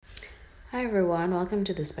Hi everyone, welcome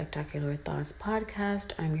to the Spectacular Thoughts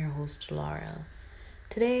podcast. I'm your host Laurel.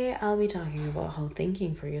 Today I'll be talking about how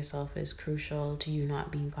thinking for yourself is crucial to you not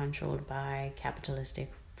being controlled by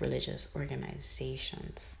capitalistic religious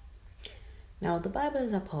organizations. Now, the Bible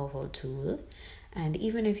is a powerful tool, and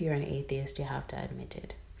even if you're an atheist, you have to admit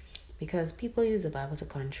it. Because people use the Bible to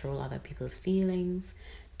control other people's feelings,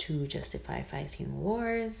 to justify fighting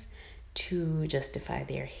wars, to justify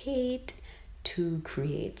their hate, to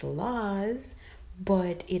create laws,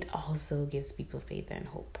 but it also gives people faith and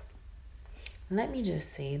hope. Let me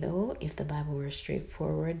just say though, if the Bible were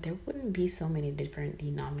straightforward, there wouldn't be so many different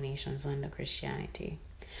denominations under Christianity,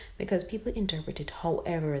 because people interpret it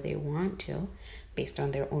however they want to, based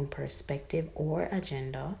on their own perspective or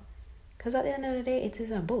agenda. Because at the end of the day, it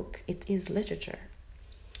is a book, it is literature.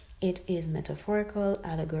 It is metaphorical,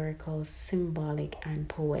 allegorical, symbolic, and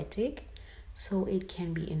poetic, so it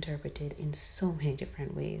can be interpreted in so many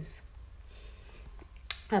different ways.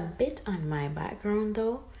 A bit on my background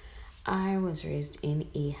though, I was raised in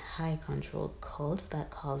a high control cult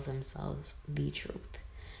that calls themselves The Truth.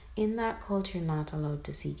 In that cult, you're not allowed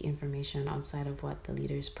to seek information outside of what the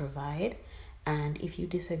leaders provide, and if you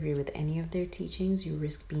disagree with any of their teachings, you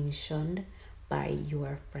risk being shunned by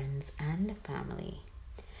your friends and family.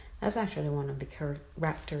 That's actually one of the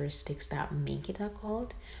characteristics that make it a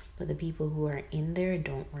cult, but the people who are in there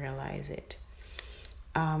don't realize it.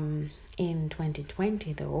 In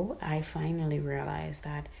 2020 though, I finally realized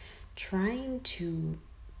that trying to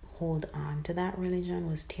hold on to that religion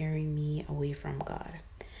was tearing me away from God.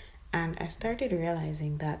 And I started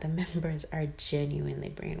realizing that the members are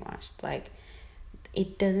genuinely brainwashed. Like,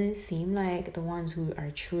 it doesn't seem like the ones who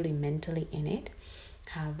are truly mentally in it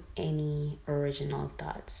have any original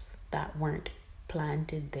thoughts that weren't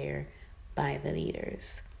planted there by the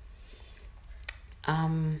leaders.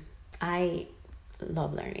 I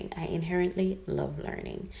love learning. I inherently love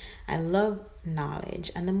learning. I love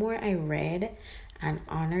knowledge. And the more I read and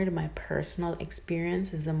honored my personal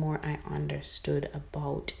experiences, the more I understood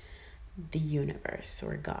about the universe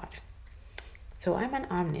or God. So I'm an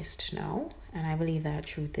omnist now, and I believe that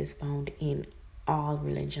truth is found in all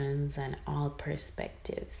religions and all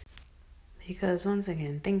perspectives. Because once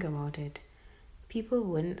again, think about it. People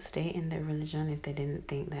wouldn't stay in their religion if they didn't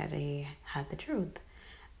think that they had the truth.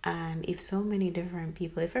 And if so many different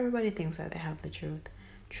people, if everybody thinks that they have the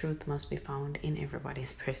truth must be found in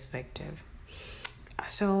everybody's perspective.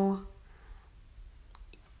 So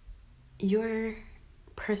your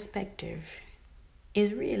perspective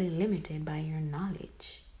is really limited by your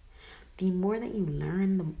knowledge. The more that you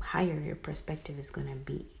learn, the higher your perspective is going to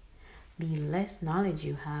be. The less knowledge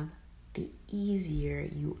you have, the easier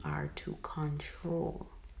you are to control.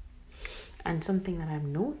 And something that I've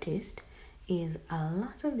noticed is a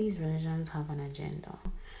lot of these religions have an agenda.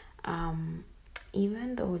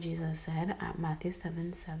 Even though Jesus said at Matthew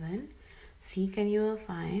 7:7, seek and you will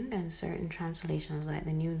find, and certain translations like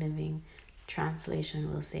the New Living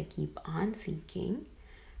Translation will say keep on seeking,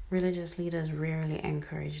 religious leaders rarely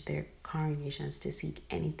encourage their congregations to seek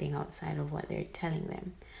anything outside of what they're telling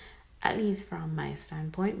them. At least from my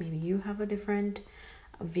standpoint, maybe you have a different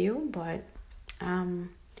view, but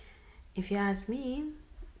if you ask me,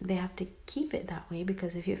 they have to keep it that way,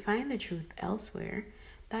 because if you find the truth elsewhere,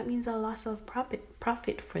 that means a loss of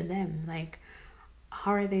profit for them. Like,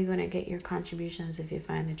 how are they going to get your contributions if you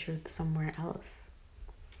find the truth somewhere else?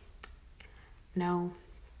 Now,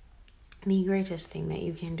 the greatest thing that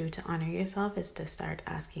you can do to honor yourself is to start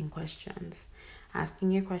asking questions.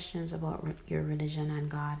 Asking your questions about your religion and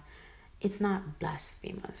God, it's not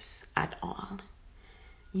blasphemous at all.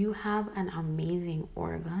 You have an amazing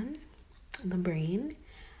organ, the brain,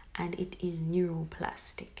 and it is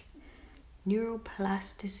neuroplastic.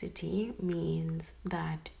 Neuroplasticity means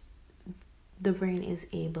that the brain is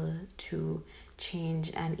able to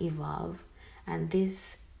change and evolve, and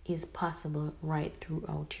this is possible right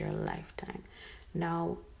throughout your lifetime.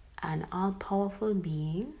 Now, an all-powerful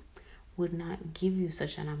being would not give you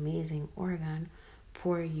such an amazing organ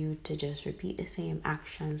for you to just repeat the same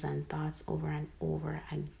actions and thoughts over and over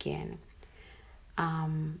again.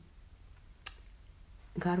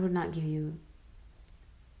 God would not give you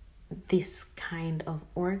this kind of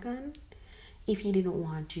organ if he didn't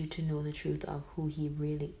want you to know the truth of who he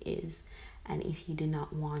really is, and if he did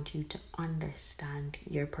not want you to understand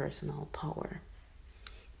your personal power.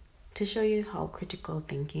 To show you how critical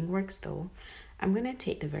thinking works though, I'm going to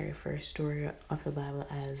take the very first story of the Bible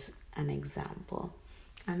as an example.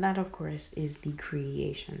 And that, of course, is the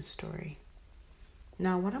creation story.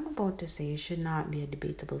 Now, what I'm about to say should not be a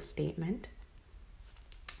debatable statement,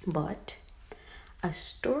 but a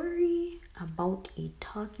story about a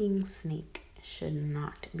talking snake should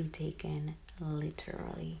not be taken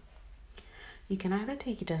literally. You can either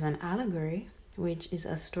take it as an allegory, which is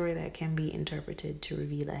a story that can be interpreted to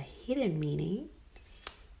reveal a hidden meaning,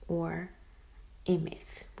 or a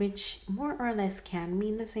myth, which more or less can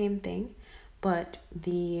mean the same thing, but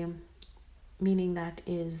the meaning that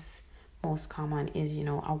is most common is,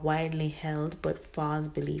 a widely held but false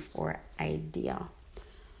belief or idea.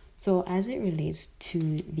 So as it relates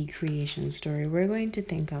to the creation story, we're going to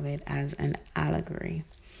think of it as an allegory.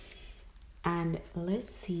 And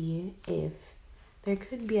let's see if there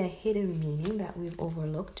could be a hidden meaning that we've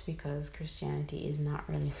overlooked because Christianity is not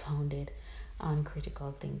really founded on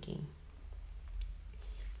critical thinking.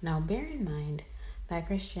 Now, bear in mind that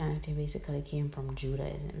Christianity basically came from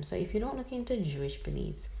Judaism. So if you don't look into Jewish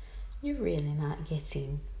beliefs, you're really not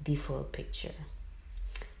getting the full picture.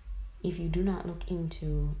 If you do not look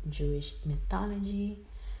into Jewish mythology,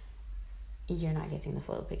 you're not getting the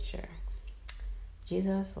full picture.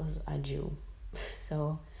 Jesus was a Jew.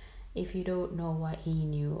 So if you don't know what he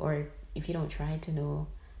knew, or if you don't try to know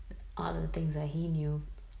all of the things that he knew,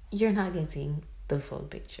 you're not getting the full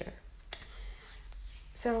picture.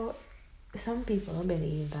 So some people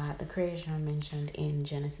believe that the creation mentioned in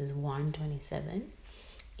Genesis 1:27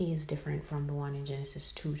 is different from the one in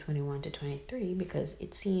Genesis 2:21-23, because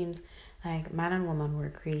it seems like man and woman were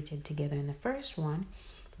created together in the first one,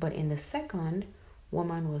 but in the second,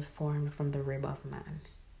 woman was formed from the rib of man.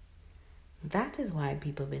 That is why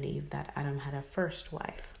people believe that Adam had a first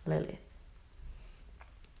wife, Lilith.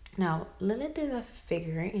 Now, Lilith is a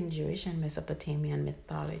figure in Jewish and Mesopotamian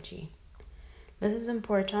mythology. This is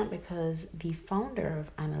important because the founder of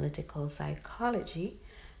analytical psychology,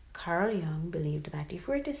 Carl Jung, believed that if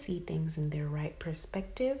we're to see things in their right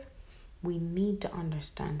perspective, we need to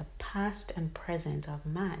understand the past and present of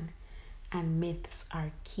man, and myths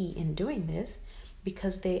are key in doing this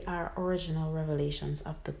because they are original revelations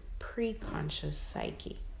of the pre-conscious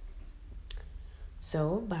psyche.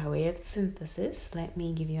 So, by way of synthesis, let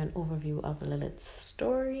me give you an overview of Lilith's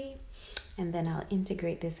story, and then I'll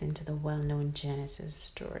integrate this into the well-known Genesis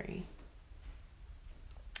story.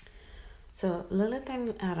 So, Lilith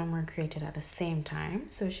and Adam were created at the same time,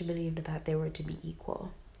 so she believed that they were to be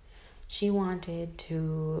equal. She wanted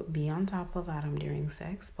to be on top of Adam during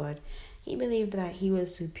sex, but he believed that he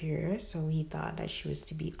was superior, so he thought that she was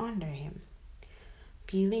to be under him.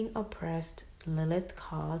 Feeling oppressed, Lilith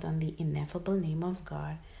called on the ineffable name of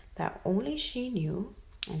God that only she knew,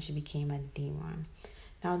 and she became a demon.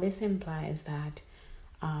 Now, this implies that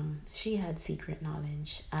she had secret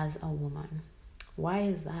knowledge as a woman. Why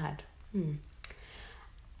is that?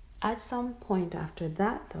 At some point after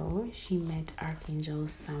that, though, she met Archangel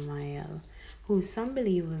Samael, who some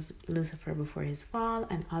believe was Lucifer before his fall,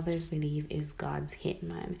 and others believe is God's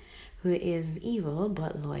hitman, who is evil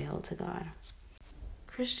but loyal to God.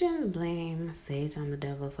 Christians blame Satan, the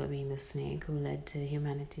devil, for being the snake who led to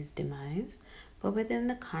humanity's demise, but within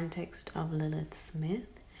the context of Lilith's myth,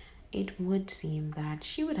 it would seem that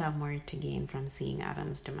she would have more to gain from seeing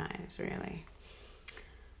Adam's demise, really.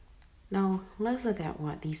 Now, let's look at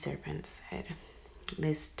what the serpent said.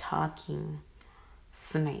 This talking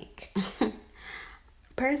snake.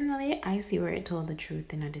 Personally, I see where it told the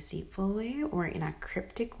truth in a deceitful way, or in a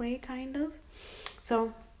cryptic way, kind of.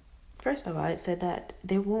 So, first of all, it said that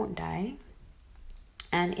they won't die,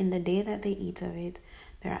 and in the day that they eat of it,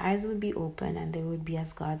 their eyes would be open and they would be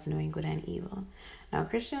as gods, knowing good and evil. Now,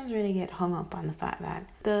 Christians really get hung up on the fact that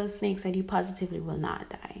the snake said you positively will not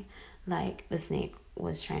die. Like the snake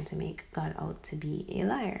was trying to make God out to be a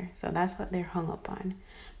liar. So that's what they're hung up on.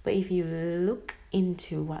 But if you look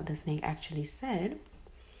into what the snake actually said,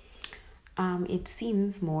 it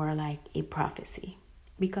seems more like a prophecy.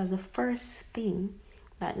 Because the first thing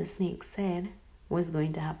that the snake said was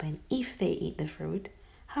going to happen if they eat the fruit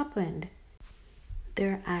happened.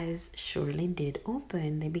 Their eyes surely did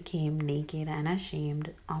open. They became naked and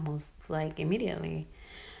ashamed almost like immediately.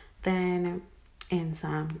 Then in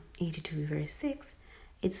Psalm 82 verse 6,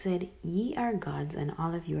 it said, "Ye are gods, and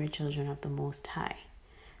all of you are children of the Most High."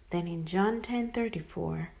 Then in John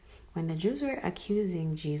 10:34, when the Jews were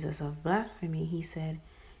accusing Jesus of blasphemy, he said,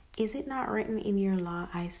 "Is it not written in your law,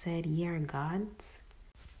 I said, ye are gods?"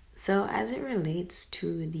 So as it relates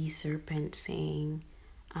to the serpent saying,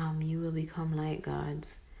 you will become like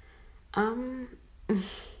gods,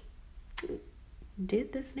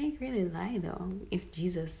 did the snake really lie though? If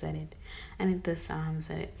Jesus said it, and if the Psalm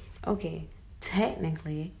said it, okay,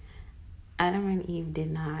 technically, Adam and Eve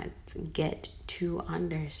did not get to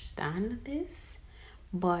understand this,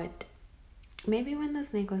 but maybe when the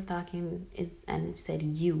snake was talking and it said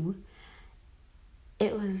you,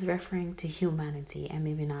 it was referring to humanity and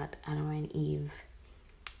maybe not Adam and Eve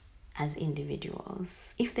as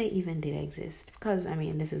individuals, if they even did exist, because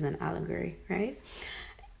this is an allegory, right?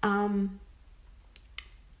 Alan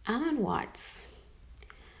Watts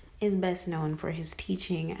is best known for his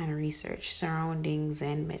teaching and research surrounding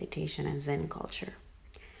Zen meditation and Zen culture.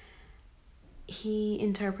 He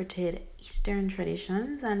interpreted Eastern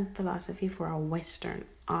traditions and philosophy for a Western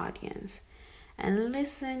audience. And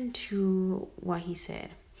listen to what he said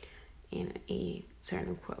in a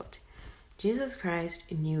certain quote. Jesus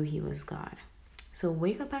Christ knew he was God. So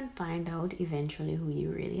wake up and find out eventually who you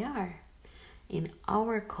really are. In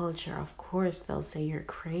our culture, of course, they'll say you're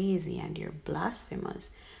crazy and you're blasphemous.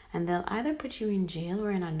 And they'll either put you in jail or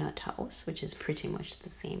in a nut house, which is pretty much the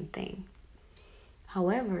same thing.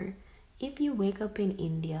 However, if you wake up in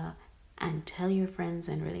India and tell your friends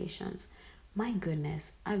and relations, my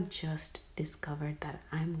goodness, I've just discovered that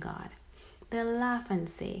I'm God, they'll laugh and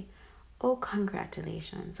say, oh,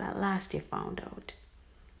 congratulations, at last you found out.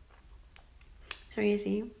 So you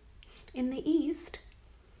see, in the East,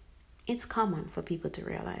 it's common for people to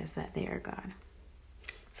realize that they are God.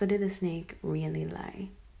 So did the snake really lie?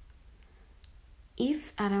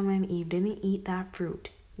 If Adam and Eve didn't eat that fruit,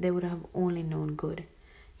 they would have only known good.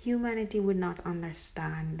 Humanity would not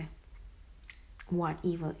understand what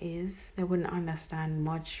evil is. They wouldn't understand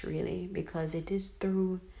much, really, because it is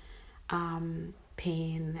through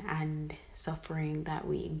pain and suffering that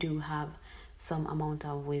we do have some amount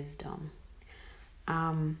of wisdom.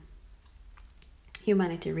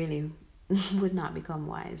 Humanity really would not become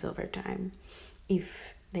wise over time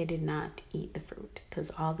if they did not eat the fruit,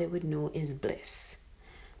 because all they would know is bliss.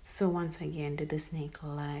 So once again, did the snake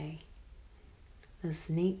lie? The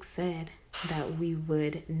snake said that we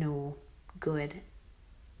would know good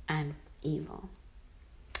and evil.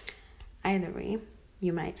 Either way,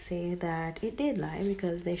 you might say that it did lie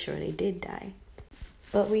because they surely did die.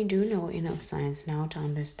 But we do know enough science now to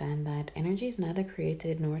understand that energy is neither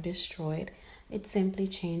created nor destroyed. It simply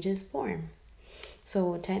changes form.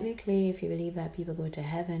 So technically, if you believe that people go to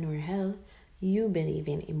heaven or hell, you believe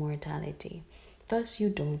in immortality. Thus, you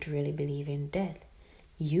don't really believe in death.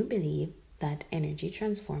 You believe that energy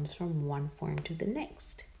transforms from one form to the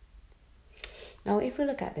next. Now, if we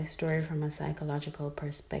look at this story from a psychological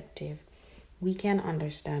perspective, we can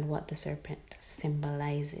understand what the serpent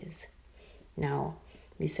symbolizes. Now,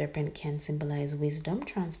 the serpent can symbolize wisdom,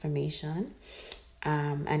 transformation,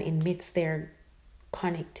 and in myths they're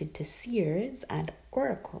connected to seers and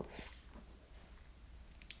oracles.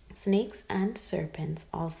 Snakes and serpents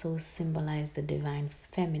also symbolize the divine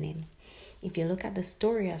feminine. If you look at the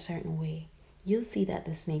story a certain way, you'll see that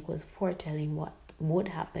the snake was foretelling what would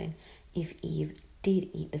happen if Eve did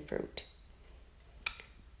eat the fruit.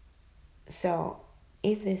 So,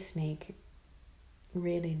 if this snake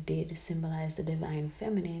really did symbolize the divine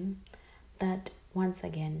feminine, that once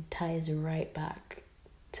again ties right back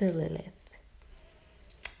to Lilith.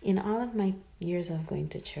 In all of my years of going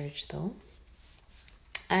to church, though,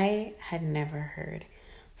 I had never heard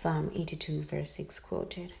Psalm 82 verse 6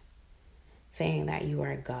 quoted, saying that you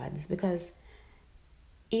are God's, because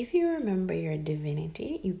if you remember your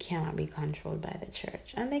divinity, you cannot be controlled by the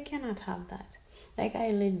church, and they cannot have that. Like,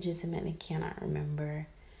 I legitimately cannot remember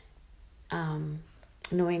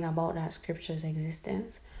knowing about that scripture's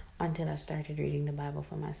existence until I started reading the Bible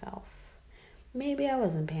for myself. Maybe I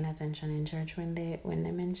wasn't paying attention in church when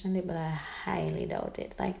they mentioned it, but I highly doubt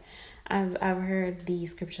it. Like, I've heard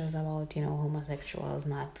these scriptures about, homosexuals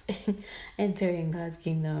not entering God's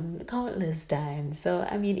kingdom countless times. So,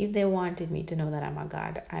 if they wanted me to know that I'm a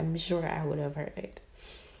God, I'm sure I would have heard it.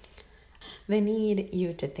 They need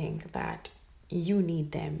you to think that you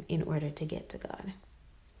need them in order to get to God.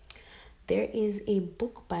 There is a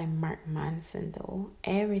book by Mark Manson, though,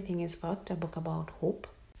 Everything is Fucked, a book about hope.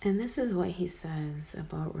 And this is what he says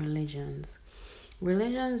about religions.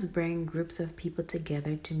 Religions bring groups of people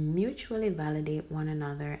together to mutually validate one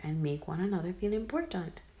another and make one another feel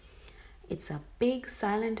important. It's a big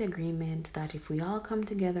silent agreement that if we all come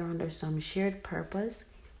together under some shared purpose,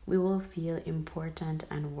 we will feel important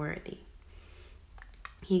and worthy.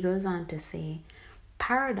 He goes on to say,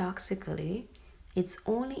 paradoxically, it's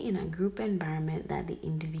only in a group environment that the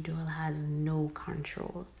individual has no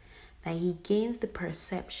control, that he gains the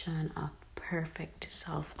perception of perfect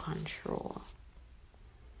self-control.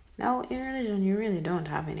 Now, in religion, you really don't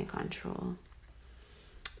have any control.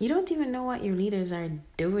 You don't even know what your leaders are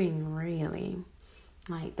doing, really.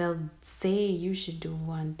 Like, they'll say you should do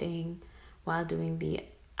one thing while doing the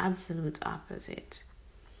absolute opposite.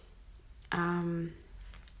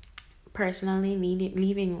 Personally,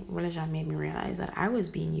 leaving religion made me realize that I was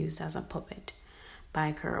being used as a puppet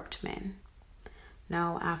by corrupt men.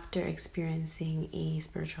 Now, after experiencing a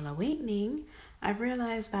spiritual awakening, I've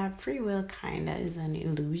realized that free will kinda is an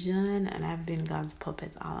illusion, and I've been God's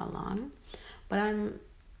puppet all along. But I'm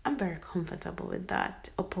very comfortable with that,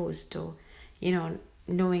 opposed to,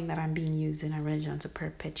 knowing that I'm being used in a religion to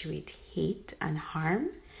perpetuate hate and harm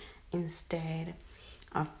instead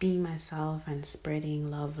of being myself and spreading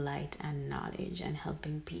love, light, and knowledge and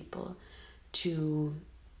helping people to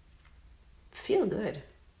feel good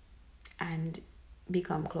and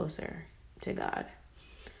become closer to God.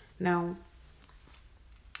 Now,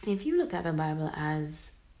 if you look at the Bible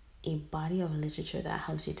as a body of literature that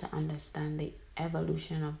helps you to understand the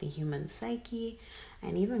evolution of the human psyche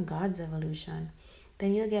and even God's evolution,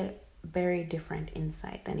 then you'll get very different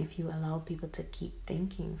insight than if you allow people to keep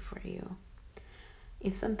thinking for you.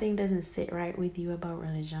 If something doesn't sit right with you about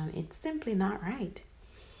religion, it's simply not right.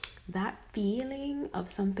 That feeling of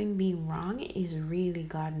something being wrong is really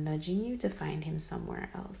God nudging you to find him somewhere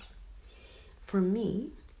else. For me,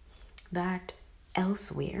 that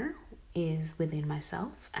elsewhere is within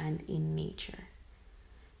myself and in nature.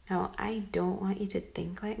 Now, I don't want you to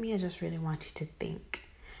think like me. I just really want you to think.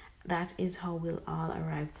 That is how we'll all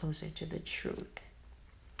arrive closer to the truth.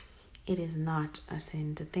 It is not a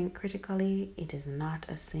sin to think critically. It is not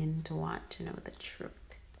a sin to want to know the truth.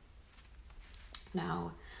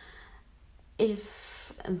 Now,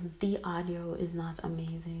 if the audio is not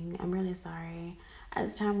amazing, I'm really sorry.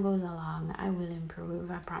 As time goes along, I will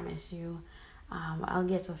improve, I promise you. I'll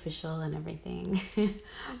get official and everything.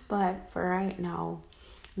 But for right now,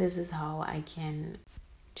 this is how I can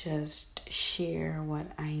just share what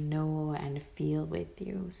I know and feel with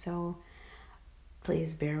you. So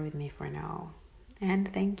please bear with me for now.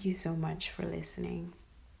 And thank you so much for listening.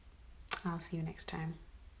 I'll see you next time.